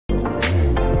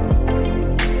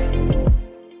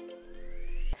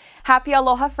Happy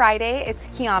Aloha Friday, it's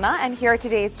Kiana, and here are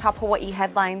today's top Hawaii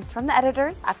headlines from the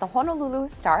editors at the Honolulu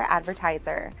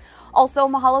Star-Advertiser. Also,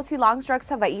 mahalo to Longs Drugs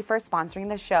Hawaii for sponsoring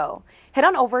the show. Head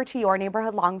on over to your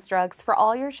neighborhood Longs Drugs for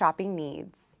all your shopping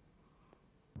needs.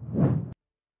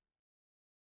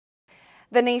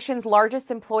 The nation's largest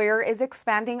employer is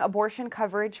expanding abortion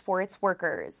coverage for its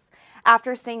workers.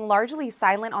 After staying largely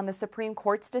silent on the Supreme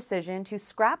Court's decision to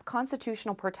scrap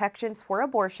constitutional protections for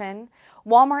abortion,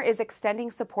 Walmart is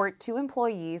extending support to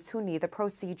employees who need the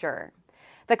procedure.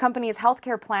 The company's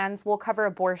healthcare plans will cover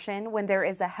abortion when there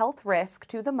is a health risk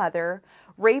to the mother,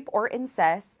 rape or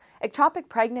incest, ectopic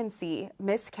pregnancy,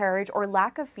 miscarriage, or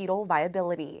lack of fetal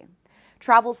viability.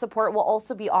 Travel support will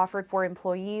also be offered for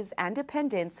employees and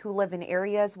dependents who live in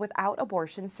areas without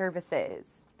abortion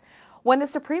services. When the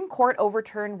Supreme Court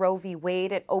overturned Roe v.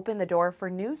 Wade, it opened the door for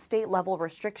new state-level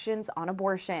restrictions on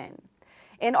abortion.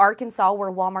 In Arkansas,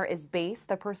 where Walmart is based,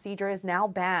 the procedure is now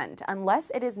banned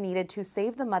unless it is needed to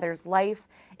save the mother's life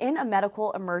in a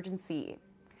medical emergency.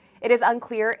 It is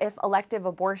unclear if elective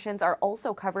abortions are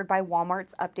also covered by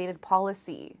Walmart's updated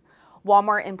policy.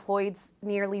 Walmart employs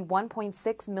nearly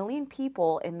 1.6 million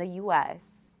people in the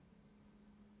U.S.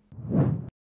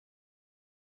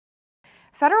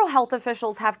 Federal health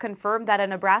officials have confirmed that a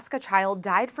Nebraska child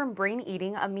died from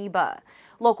brain-eating amoeba.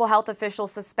 Local health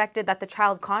officials suspected that the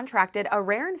child contracted a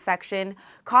rare infection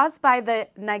caused by the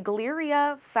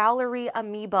Naegleria fowleri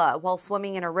amoeba while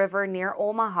swimming in a river near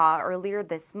Omaha earlier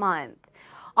this month.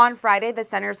 On Friday, the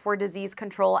Centers for Disease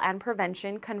Control and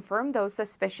Prevention confirmed those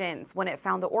suspicions when it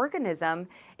found the organism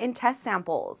in test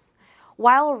samples.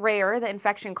 While rare, the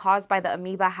infection caused by the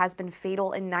amoeba has been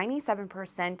fatal in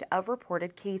 97% of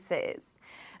reported cases.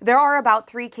 There are about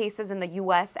 3 cases in the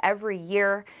U.S. every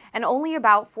year, and only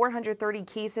about 430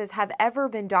 cases have ever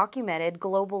been documented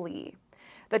globally.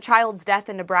 The child's death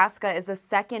in Nebraska is the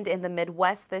second in the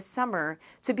Midwest this summer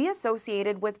to be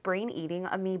associated with brain-eating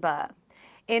amoeba.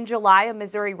 In July, a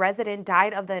Missouri resident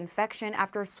died of the infection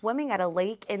after swimming at a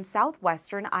lake in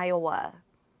southwestern Iowa.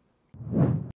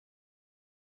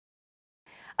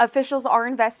 Officials are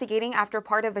investigating after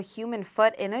part of a human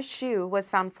foot in a shoe was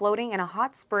found floating in a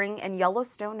hot spring in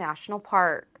Yellowstone National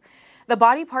Park. The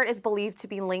body part is believed to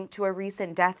be linked to a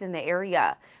recent death in the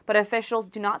area, but officials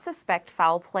do not suspect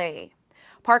foul play.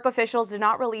 Park officials did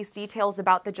not release details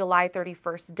about the July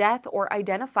 31st death or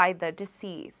identify the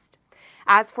deceased.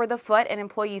 As for the foot, an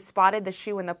employee spotted the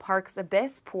shoe in the park's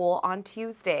Abyss pool on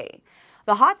Tuesday.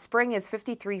 The hot spring is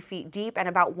 53 feet deep and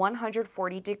about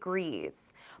 140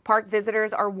 degrees. Park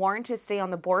visitors are warned to stay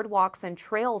on the boardwalks and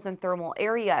trails in thermal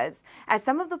areas, as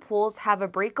some of the pools have a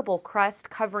breakable crust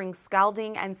covering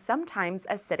scalding and sometimes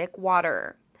acidic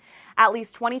water. At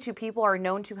least 22 people are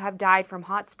known to have died from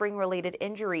hot spring-related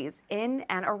injuries in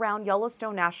and around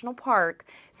Yellowstone National Park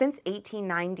since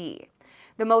 1890.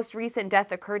 The most recent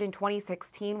death occurred in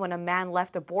 2016 when a man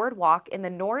left a boardwalk in the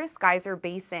Norris Geyser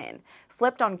Basin,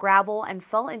 slipped on gravel, and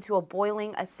fell into a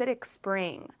boiling acidic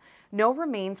spring. No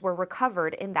remains were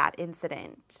recovered in that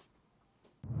incident.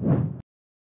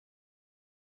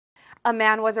 A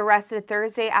man was arrested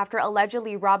Thursday after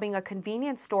allegedly robbing a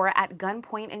convenience store at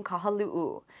gunpoint in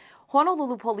Kahaluu.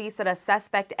 Honolulu police said a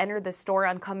suspect entered the store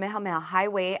on Kamehameha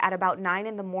Highway at about 9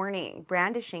 in the morning,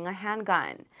 brandishing a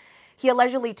handgun. He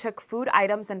allegedly took food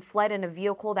items and fled in a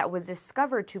vehicle that was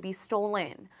discovered to be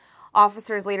stolen.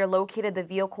 Officers later located the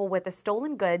vehicle with the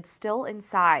stolen goods still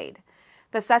inside.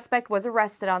 The suspect was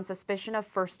arrested on suspicion of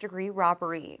first-degree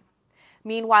robbery.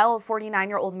 Meanwhile, a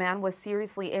 49-year-old man was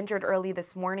seriously injured early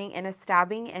this morning in a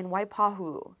stabbing in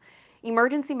Waipahu.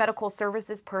 Emergency medical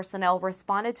services personnel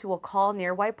responded to a call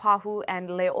near Waipahu and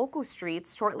Leoku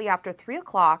Streets shortly after 3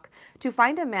 o'clock to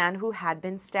find a man who had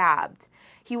been stabbed.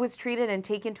 He was treated and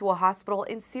taken to a hospital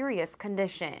in serious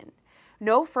condition.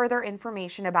 No further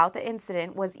information about the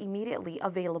incident was immediately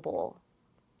available.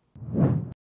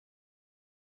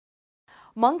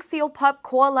 Monk seal pup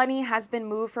Koalani has been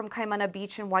moved from Kaimana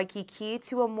Beach in Waikiki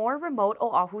to a more remote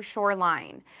Oahu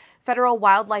shoreline. Federal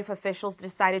wildlife officials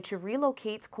decided to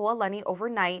relocate Koalani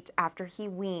overnight after he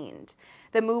weaned.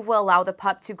 The move will allow the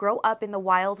pup to grow up in the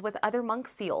wild with other monk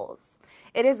seals.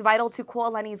 It is vital to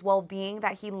Koalani's well-being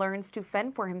that he learns to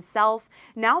fend for himself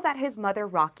now that his mother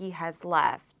Rocky has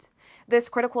left. This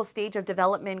critical stage of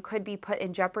development could be put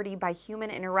in jeopardy by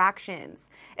human interactions,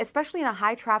 especially in a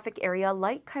high-traffic area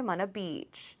like Kaimana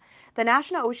Beach. The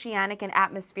National Oceanic and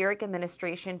Atmospheric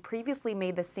Administration previously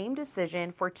made the same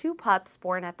decision for 2 pups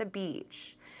born at the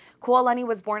beach. Koalani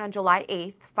was born on July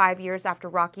 8th, 5 years after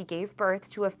Rocky gave birth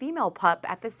to a female pup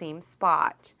at the same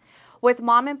spot. With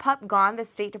mom and pup gone, the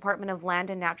State Department of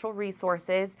Land and Natural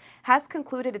Resources has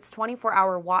concluded its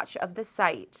 24-hour watch of the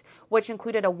site, which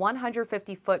included a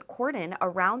 150-foot cordon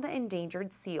around the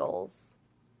endangered seals.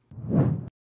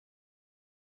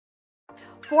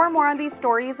 For more on these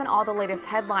stories and all the latest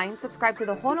headlines, subscribe to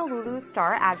the Honolulu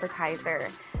Star Advertiser.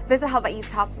 Visit Hawaii's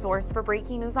top source for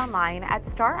breaking news online at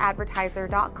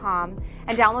staradvertiser.com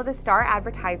and download the Star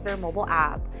Advertiser mobile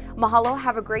app. Mahalo,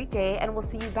 have a great day, and we'll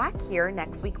see you back here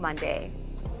next week Monday.